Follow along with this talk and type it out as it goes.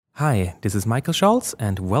Hi, this is Michael Scholz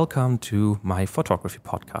and welcome to my photography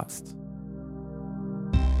podcast.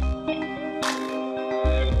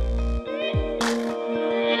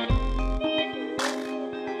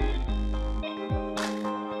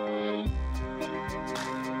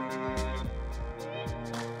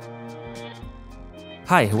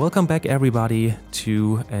 Hi, welcome back everybody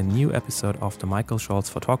to a new episode of the Michael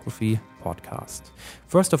Scholz Photography podcast.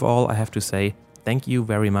 First of all, I have to say thank you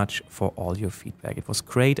very much for all your feedback. It was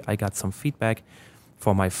great. I got some feedback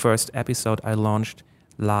for my first episode I launched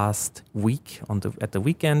last week at the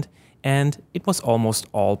weekend, and it was almost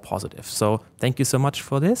all positive. So thank you so much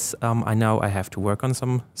for this. I know I have to work on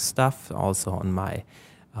some stuff, also on my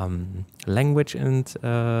language and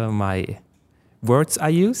my words I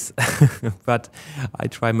use, but I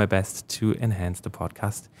try my best to enhance the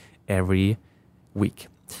podcast every week.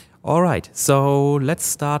 All right, so let's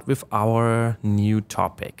start with our new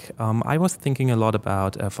topic. I was thinking a lot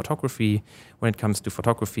about photography. When it comes to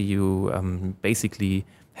photography, you basically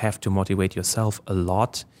have to motivate yourself a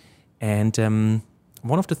lot. And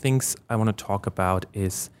one of the things I want to talk about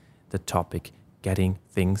is the topic getting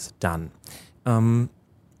things done.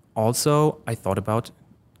 Also, I thought about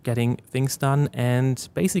getting things done, and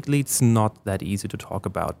basically it's not that easy to talk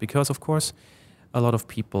about because, of course, a lot of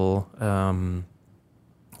people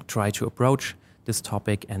try to approach this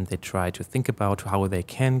topic and they try to think about how they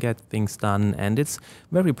can get things done, and it's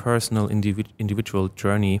very personal, individual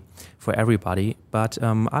journey for everybody. But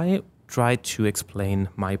I try to explain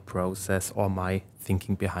my process or my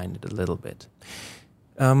thinking behind it a little bit.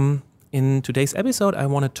 In today's episode, I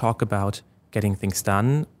want to talk about getting things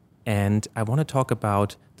done, and I want to talk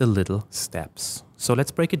about the little steps. So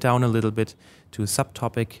let's break it down a little bit to a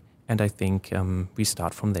subtopic, and I think we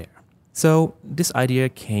start from there. So this idea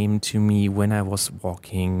came to me when I was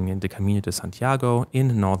walking in the Camino de Santiago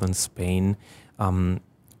in northern Spain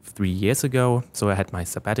 3 years ago. So I had my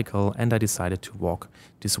sabbatical and I decided to walk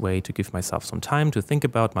this way to give myself some time to think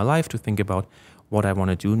about my life, to think about what I want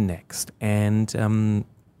to do next. And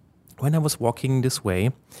when I was walking this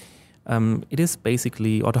way, it is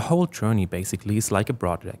basically, or the whole journey basically is like a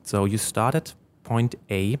project. So you start at point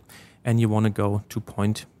A and you want to go to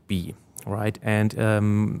point B, right? And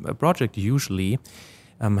a project usually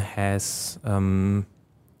has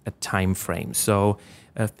a time frame. So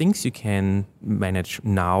things you can manage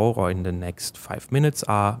now or in the next 5 minutes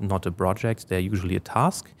are not a project, they're usually a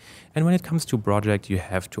task. And when it comes to project, you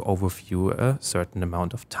have to overview a certain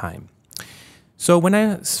amount of time. So when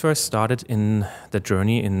I first started in the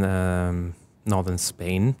journey in northern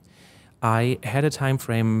Spain, I had a time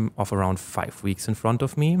frame of around 5 weeks in front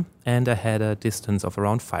of me, and I had a distance of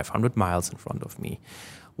around 500 miles in front of me.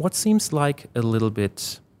 What seems like a little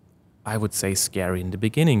bit, I would say, scary in the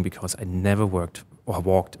beginning, because I never walked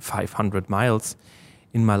 500 miles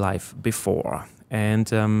in my life before. And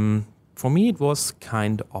for me, it was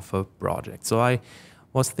kind of a project. So I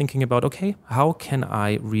was thinking about, okay, how can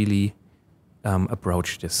I really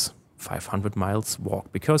approach this 500 miles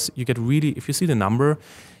walk? Because you get really, if you see the number,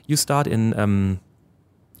 you start in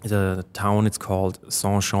the town, it's called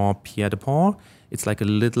Saint-Jean-Pied-de-Port. It's like a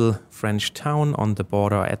little French town on the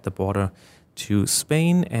border, at the border to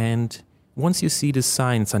Spain. And once you see the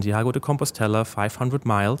sign, Santiago de Compostela, 500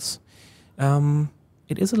 miles,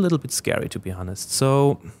 it is a little bit scary, to be honest.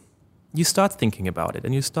 So you start thinking about it,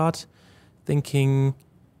 and you start thinking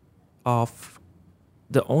of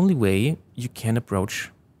the only way you can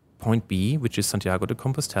approach point B, which is Santiago de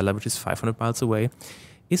Compostela, which is 500 miles away,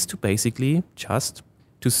 is to basically just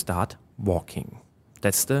to start walking.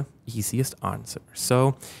 That's the easiest answer.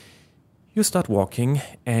 So you start walking,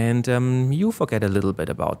 and you forget a little bit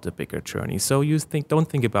about the bigger journey. So you don't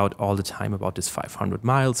think about all the time about this 500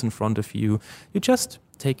 miles in front of you. You just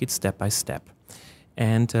take it step by step.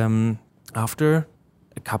 And after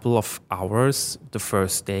a couple of hours, the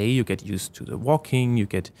first day, you get used to the walking, you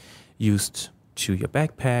get used to your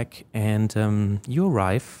backpack, and you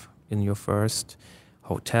arrive in your first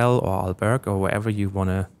hotel or albergue or wherever you want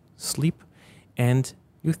to sleep, and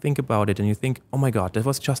you think about it and you think, oh my God, that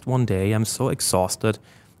was just one day. I'm so exhausted.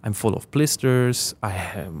 I'm full of blisters.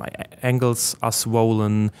 My ankles are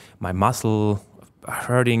swollen. My muscle are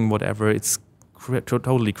hurting, whatever. It's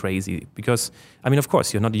totally crazy because, I mean, of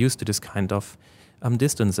course, you're not used to this kind of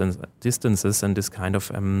distances and this kind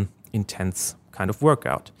of intense kind of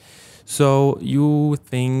workout. So you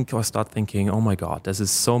think or start thinking, oh my God, this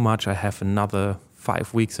is so much. I have another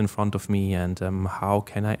 5 weeks in front of me, and how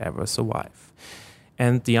can I ever survive?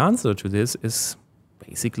 And the answer to this is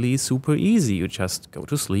basically super easy. You just go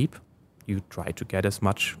to sleep. You try to get as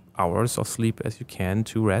much hours of sleep as you can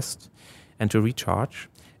to rest and to recharge.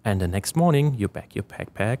 And the next morning, you pack your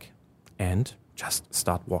backpack and just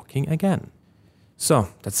start walking again. So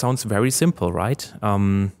that sounds very simple, right?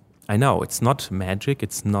 I know it's not magic,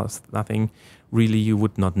 it's nothing really you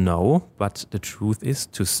would not know, but the truth is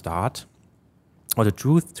to start, or the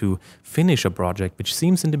truth to finish a project, which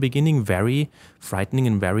seems in the beginning very frightening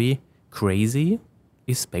and very crazy,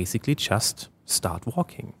 is basically just start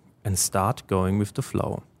walking and start going with the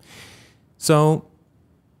flow. So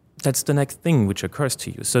that's the next thing which occurs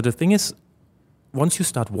to you. So the thing is, once you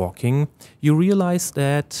start walking, you realize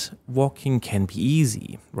that walking can be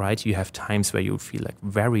easy, right? You have times where you feel like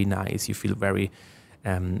very nice, you feel very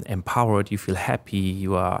empowered, you feel happy,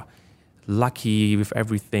 you are lucky with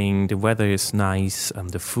everything, the weather is nice,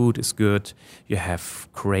 the food is good, you have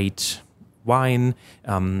great wine,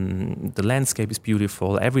 the landscape is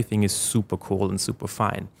beautiful, everything is super cool and super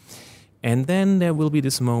fine. And then there will be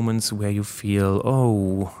these moments where you feel,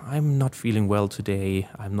 oh, I'm not feeling well today,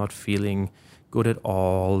 I'm not feeling good at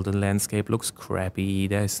all, the landscape looks crappy,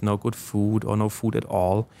 there's no good food or no food at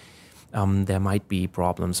all. There might be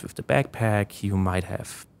problems with the backpack, you might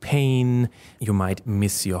have pain, you might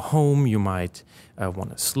miss your home, you might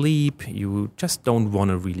want to sleep, you just don't want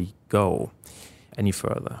to really go any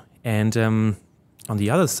further. And on the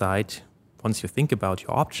other side, once you think about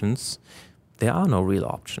your options, there are no real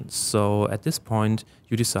options. So at this point,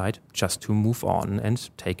 you decide just to move on and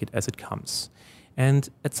take it as it comes. And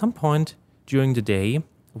at some point during the day,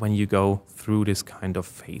 when you go through this kind of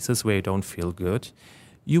phases where you don't feel good,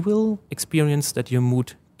 you will experience that your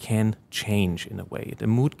mood can change in a way. The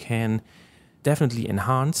mood can definitely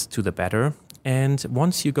enhance to the better. And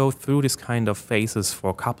once you go through this kind of phases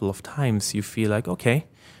for a couple of times, you feel like, okay,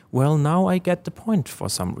 well, now I get the point for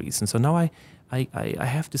some reason. So now I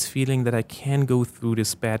have this feeling that I can go through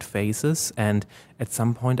these bad phases, and at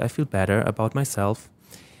some point I feel better about myself.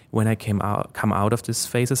 When I come out of these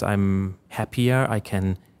phases, I'm happier, I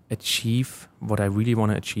can achieve what I really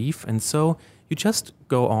want to achieve. And so you just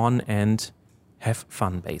go on and have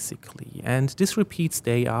fun, basically. And this repeats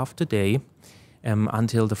day after day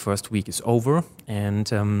until the first week is over.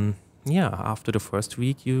 And after the first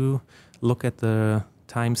week, you look at the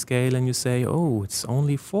time scale and you say, oh, it's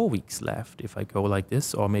only 4 weeks left if I go like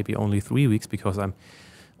this, or maybe only 3 weeks because I'm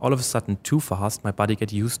all of a sudden too fast. My body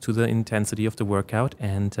gets used to the intensity of the workout,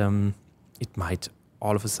 and it might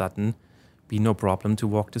all of a sudden be no problem to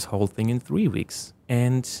walk this whole thing in 3 weeks.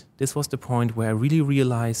 And this was the point where I really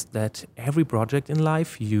realized that every project in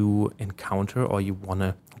life you encounter or you want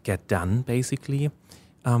to get done, basically,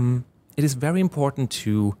 it is very important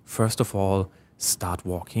to, first of all, start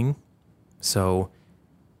walking. So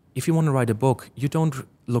if you want to write a book, you don't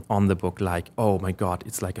look on the book like, oh my God,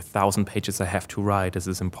 it's like 1,000 pages I have to write, this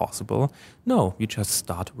is impossible. No, you just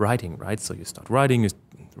start writing, right? So you start writing, you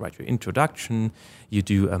write your introduction, you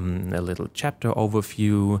do a little chapter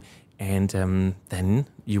overview, and then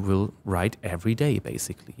you will write every day,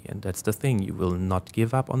 basically. And that's the thing, you will not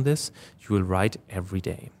give up on this, you will write every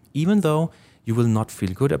day. Even though you will not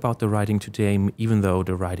feel good about the writing today, even though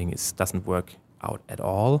the writing doesn't work out at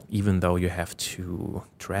all, even though you have to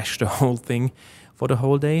trash the whole thing for the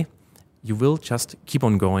whole day, you will just keep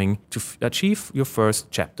on going to achieve your first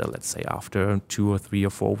chapter, let's say, after 2 or 3 or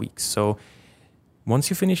 4 weeks. So once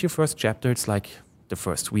you finish your first chapter, it's like the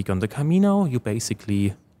first week on the Camino, you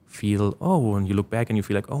basically feel, oh, and you look back and you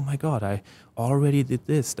feel like, oh my God, I already did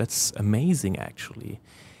this. That's amazing, actually.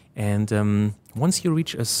 And once you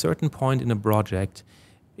reach a certain point in a project,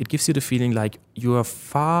 it gives you the feeling like you are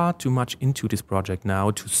far too much into this project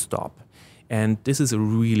now to stop. And this is a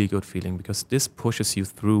really good feeling because this pushes you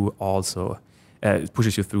through also, it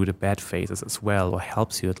pushes you through the bad phases as well, or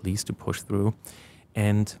helps you at least to push through.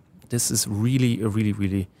 And this is really a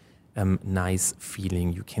really nice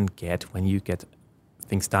feeling you can get when you get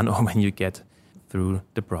things done or when you get through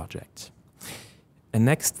the project. The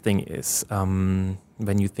next thing is when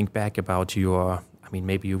you think back about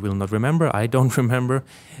maybe you will not remember, I don't remember,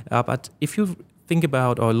 but if you think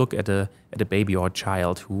about or look at a baby or a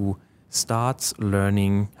child who starts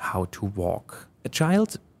learning how to walk. A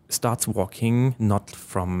child starts walking not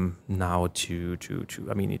from now to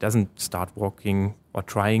it doesn't start walking or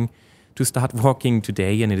trying to start walking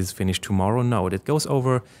today and it is finished tomorrow. No, it goes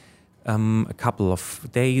over a couple of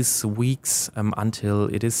days, weeks,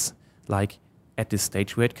 until it is like at this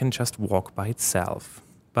stage where it can just walk by itself.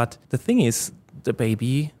 But the thing is, the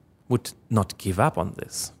baby would not give up on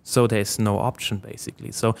this. So there's no option,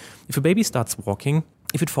 basically. So if a baby starts walking,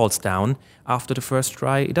 if it falls down after the first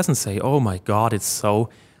try, it doesn't say, oh my God, it's so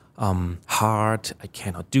hard, I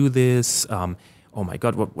cannot do this, oh my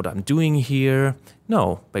God, what I'm doing here.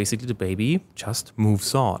 No, basically the baby just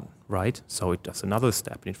moves on, right? So it does another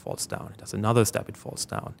step and it falls down. It does another step, it falls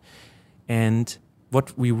down. And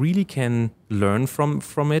what we really can learn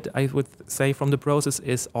from it, I would say, from the process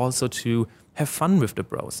is also to have fun with the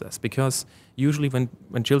process. Because usually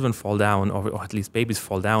when children fall down, or at least babies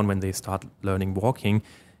fall down when they start learning walking,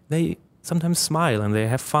 they sometimes smile and they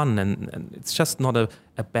have fun. And it's just not a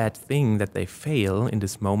bad thing that they fail in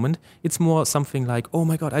this moment. It's more something like, oh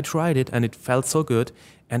my God, I tried it and it felt so good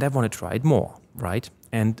and I want to try it more, right?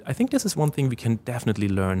 And I think this is one thing we can definitely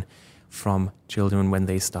learn from children when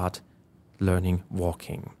they start learning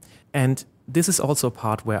walking. And this is also a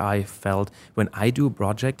part where I felt when I do a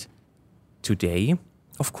project today,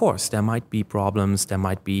 of course, there might be problems, there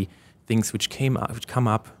might be things which come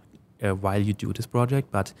up while you do this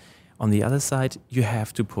project, but on the other side, you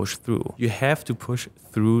have to push through. You have to push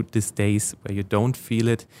through these days where you don't feel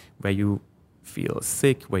it, where you feel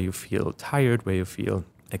sick, where you feel tired, where you feel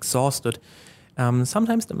exhausted.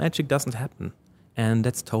 Sometimes the magic doesn't happen, and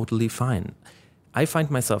that's totally fine. I find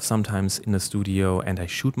myself sometimes in the studio and I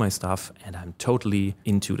shoot my stuff and I'm totally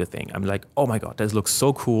into the thing. I'm like, oh my God, this looks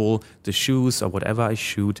so cool. The shoes or whatever I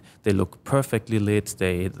shoot, they look perfectly lit.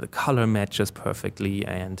 The color matches perfectly,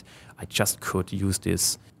 and I just could use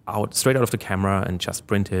this straight out of the camera and just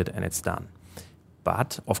print it and it's done.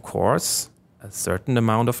 But of course, a certain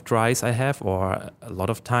amount of tries I have, or a lot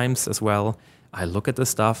of times as well, I look at the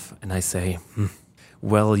stuff and I say,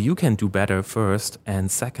 well, you can do better first. And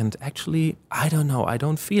second, actually, I don't know. I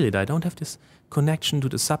don't feel it. I don't have this connection to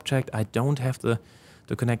the subject. I don't have the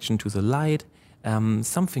connection to the light.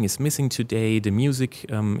 Something is missing today. The music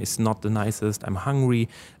is not the nicest. I'm hungry.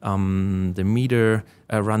 The meter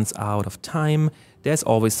runs out of time. There's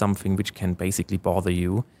always something which can basically bother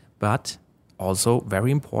you. But also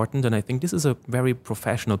very important, and I think this is a very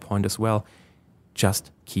professional point as well,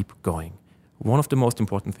 just keep going. One of the most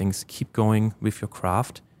important things, keep going with your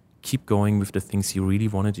craft, keep going with the things you really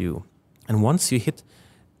want to do. And once you hit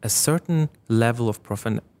a certain level of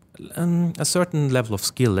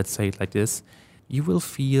skill, let's say it like this, you will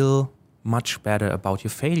feel much better about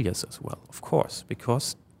your failures as well, of course,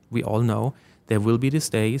 because we all know there will be these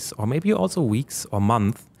days, or maybe also weeks or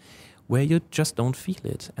months, where you just don't feel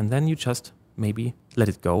it. And then you just maybe let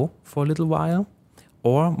it go for a little while.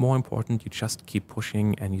 Or more important, you just keep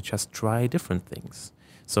pushing and you just try different things.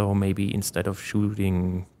 So maybe instead of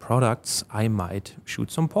shooting products, I might shoot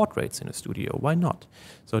some portraits in a studio. Why not?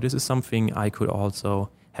 So this is something I could also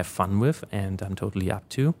have fun with and I'm totally up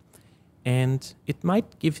to. And it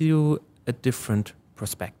might give you a different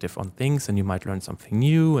perspective on things, and you might learn something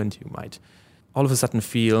new, and you might all of a sudden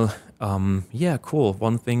feel, yeah, cool.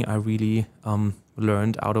 One thing I really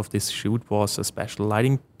learned out of this shoot was a special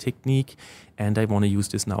lighting technique, and I want to use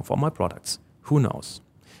this now for my products. Who knows?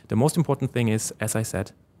 The most important thing is, as I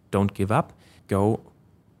said, don't give up. Go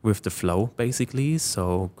with the flow, basically.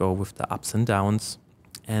 So go with the ups and downs,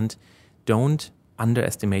 and don't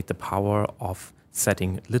underestimate the power of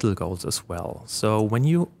setting little goals as well. So when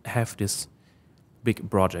you have this big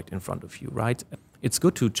project in front of you, right, it's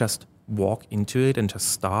good to just walk into it and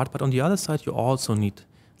just start. But on the other side, you also need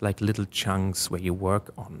like little chunks where you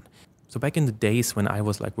work on. So back in the days when I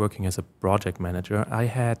was like working as a project manager, I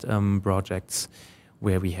had projects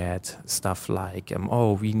where we had stuff like,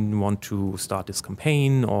 we want to start this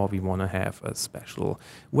campaign, or we want to have a special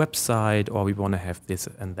website, or we want to have this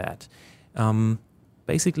and that.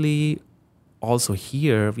 Basically, also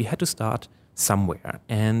here, we had to start somewhere.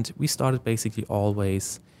 And we started basically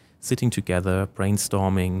always sitting together,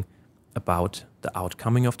 brainstorming about the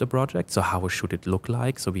outcoming of the project. So how should it look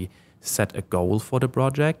like? So we set a goal for the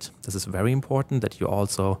project. This is very important, that you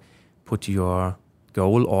also put your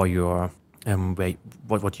goal or your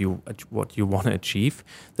what you want to achieve,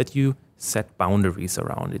 that you set boundaries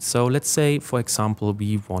around it. So let's say, for example,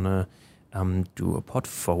 we want to do a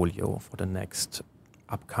portfolio for the next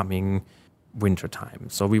upcoming winter time.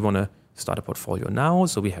 So we want to start a portfolio now.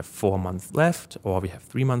 So we have 4 months left, or we have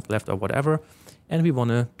 3 months left, or whatever. And we want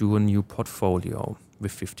to do a new portfolio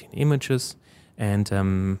with 15 images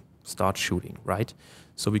and start shooting, right?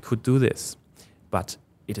 So we could do this. But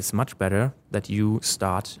it is much better that you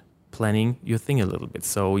start planning your thing a little bit.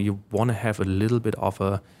 So you want to have a little bit of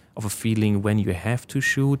a feeling when you have to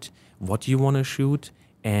shoot, what you want to shoot,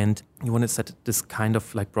 and you want to set this kind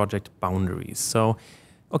of like project boundaries. So,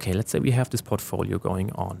 okay, let's say we have this portfolio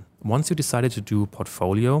going on. Once you decided to do a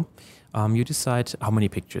portfolio, you decide how many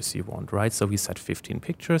pictures you want, right? So we set 15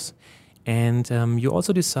 pictures, and you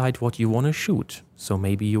also decide what you want to shoot. So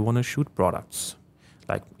maybe you want to shoot products.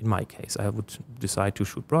 Like in my case, I would decide to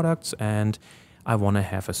shoot products, and I want to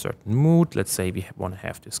have a certain mood. Let's say we want to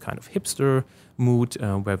have this kind of hipster mood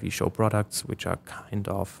where we show products which are kind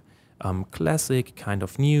of classic, kind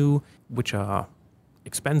of new, which are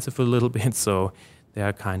expensive a little bit, so they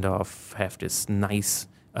are kind of have this nice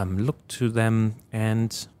look to them.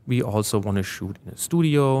 And we also want to shoot in a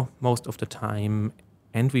studio most of the time,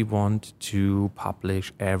 and we want to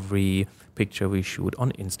publish every picture we shoot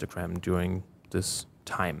on Instagram during this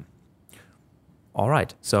time. All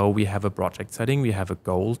right, so we have a project setting, we have a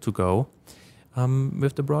goal to go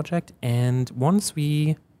with the project, and once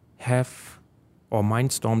we have or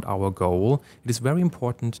mindstormed our goal, it is very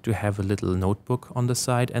important to have a little notebook on the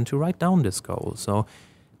side and to write down this goal. So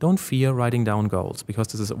don't fear writing down goals, because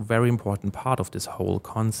this is a very important part of this whole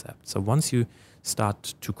concept. So once you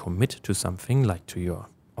start to commit to something, like to your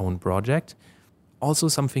own project, also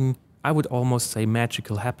something, I would almost say,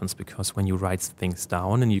 magical happens, because when you write things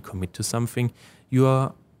down and you commit to something,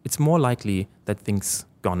 it's more likely that things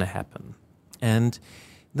gonna happen. And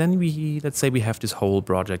then let's say we have this whole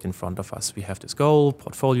project in front of us. We have this goal,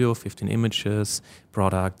 portfolio, 15 images,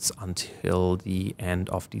 products until the end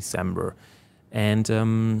of December.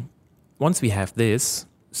 And once we have this,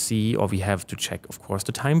 we have to check, of course,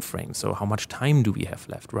 the time frame. So how much time do we have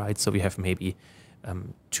left, right? So we have maybe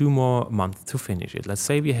 2 more months to finish it. Let's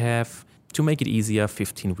say we have, to make it easier,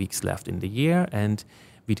 15 weeks left in the year, and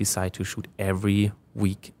we decide to shoot every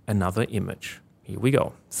week another image. Here we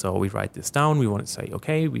go. So we write this down. We want to say,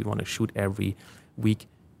 okay, we want to shoot every week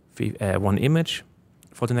one image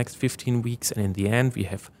for the next 15 weeks. And in the end, we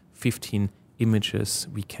have 15 images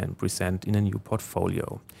we can present in a new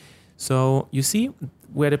portfolio. So you see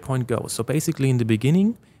where the point goes. So basically in the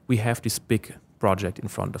beginning, we have this big project in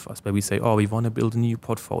front of us where we say, oh, we want to build a new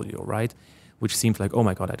portfolio, right? Which seems like, oh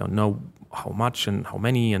my God, I don't know how much and how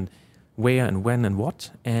many and where and when and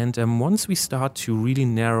what. And once we start to really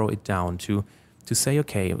narrow it down to say,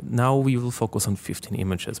 okay, now we will focus on 15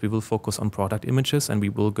 images. We will focus on product images, and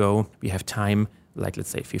we have time, like let's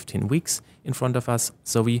say 15 weeks in front of us.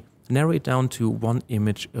 So we narrow it down to 1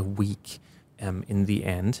 image a week in the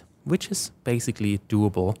end, which is basically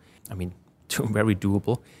doable. I mean, very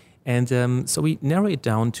doable. And so we narrow it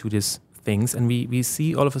down to these things, and we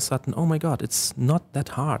see all of a sudden, oh my God, it's not that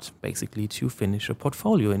hard, basically, to finish a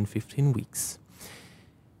portfolio in 15 weeks.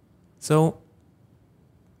 So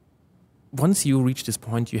once you reach this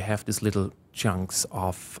point, you have these little chunks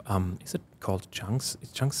of, is it called chunks?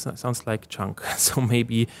 Chunks sounds like chunk, so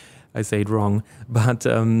maybe I say it wrong. But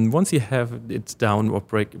once you have it down or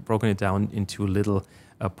broken it down into little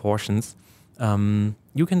portions,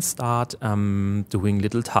 you can start doing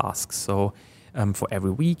little tasks. So for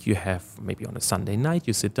every week, you have maybe on a Sunday night,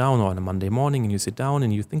 you sit down, or on a Monday morning, and you sit down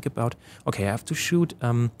and you think about, okay, I have to shoot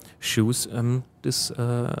shoes this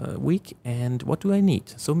week, and what do I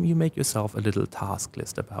need? So you make yourself a little task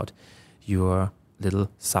list about your little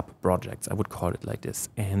sub-projects, I would call it like this.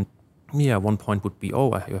 And yeah, one point would be,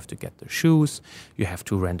 you have to get the shoes, you have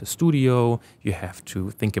to rent a studio, you have to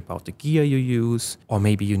think about the gear you use, or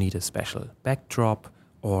maybe you need a special backdrop,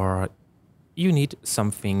 or you need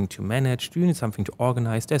something to manage, you need something to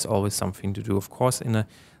organize. There's always something to do, of course, in a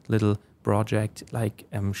little project like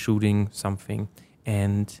shooting something.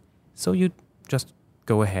 And so you just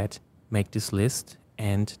go ahead, make this list,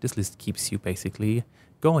 and this list keeps you basically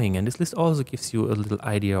going. And this list also gives you a little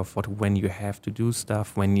idea of when you have to do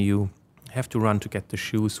stuff, when you have to run to get the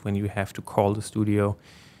shoes, when you have to call the studio,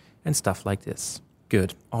 and stuff like this.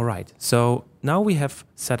 Good. All right. So now we have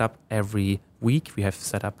set up every week. We have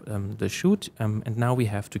set up the shoot, and now we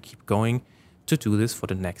have to keep going to do this for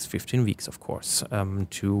the next 15 weeks, of course,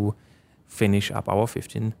 to finish up our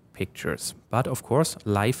 15 pictures. But of course,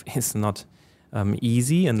 life is not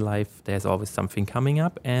easy, and there's always something coming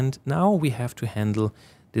up. And now we have to handle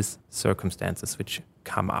these circumstances which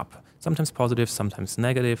come up. Sometimes positive, sometimes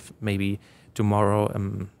negative. Maybe tomorrow,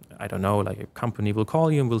 I don't know, like a company will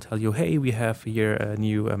call you and will tell you, hey, we have here a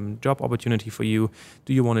new job opportunity for you.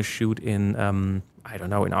 Do you want to shoot in, I don't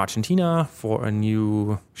know, in Argentina for a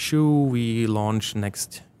new shoe we launch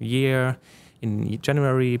next year in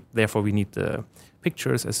January? Therefore, we need the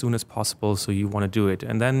pictures as soon as possible, so you want to do it.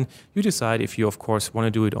 And then you decide if you, of course, want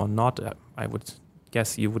to do it or not. I would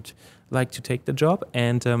guess you would like to take the job.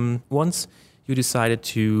 And once you decided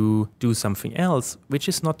to do something else, which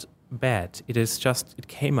is not bad. It is just, it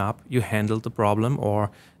came up, you handled the problem or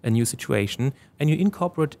a new situation, and you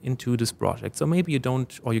incorporate into this project. So maybe you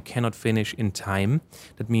don't, or you cannot finish in time.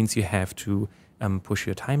 That means you have to push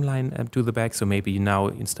your timeline to the back. So maybe now,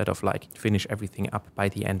 instead of like finish everything up by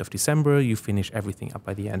the end of December, you finish everything up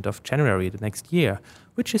by the end of January the next year,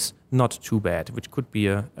 which is not too bad, which could be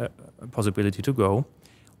a possibility to go.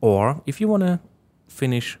 Or if you want to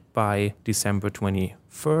finish by December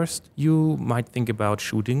 21st, you might think about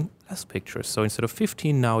shooting less pictures. So instead of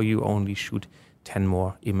 15, now you only shoot 10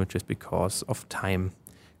 more images because of time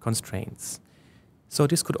constraints. So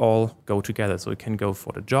this could all go together. So you can go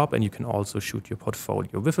for the job and you can also shoot your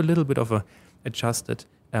portfolio with a little bit of a adjusted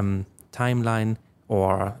timeline,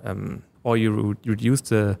 or you reduce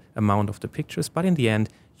the amount of the pictures, but in the end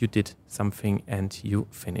you did something and you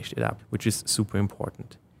finished it up, which is super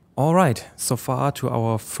important. All right, so far to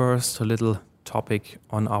our first little topic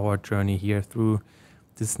on our journey here through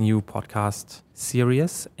this new podcast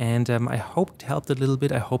series, and I hope it helped a little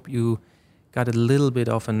bit. I hope you got a little bit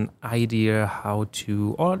of an idea how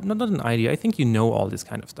to, or not an idea, I think you know all this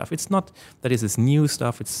kind of stuff. It's not that this is new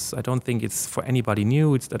stuff. I don't think it's for anybody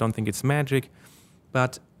new. I don't think it's magic,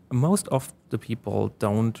 but most of the people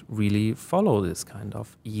don't really follow this kind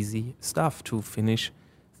of easy stuff to finish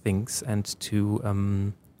things and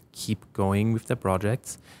to keep going with their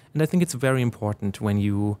projects. And I think it's very important when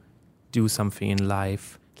you do something in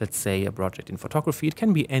life, let's say a project in photography. It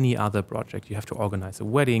can be any other project. You have to organize a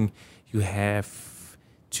wedding, you have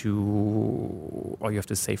to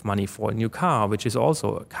save money for a new car, which is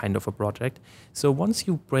also a kind of a project. So once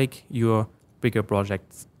you break your bigger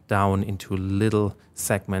projects down into little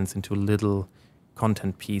segments, into little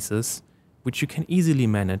content pieces, which you can easily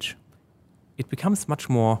manage, it becomes much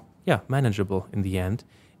more manageable in the end,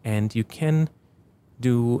 and you can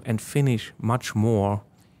do and finish much more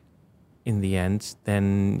in the end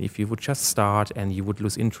than if you would just start and you would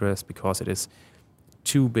lose interest because it is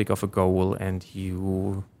too big of a goal and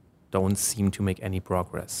you don't seem to make any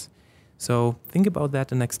progress. So think about that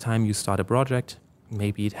the next time you start a project.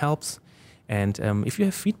 Maybe it helps. And if you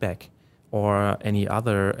have feedback or any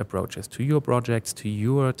other approaches to your projects, to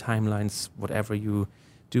your timelines, whatever you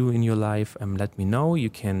do in your life, let me know. You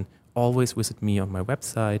can always visit me on my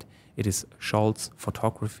website. It is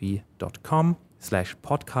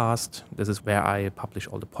scholzphotography.com/podcast. This is where I publish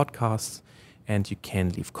all the podcasts, and you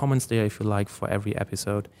can leave comments there if you like for every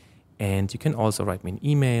episode. And you can also write me an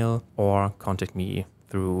email or contact me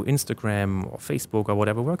through Instagram or Facebook or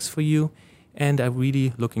whatever works for you. And I'm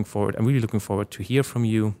really looking forward to hear from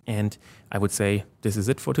you. And I would say this is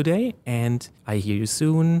it for today, and I hear you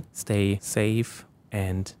soon. Stay safe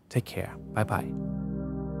and take care. Bye-bye.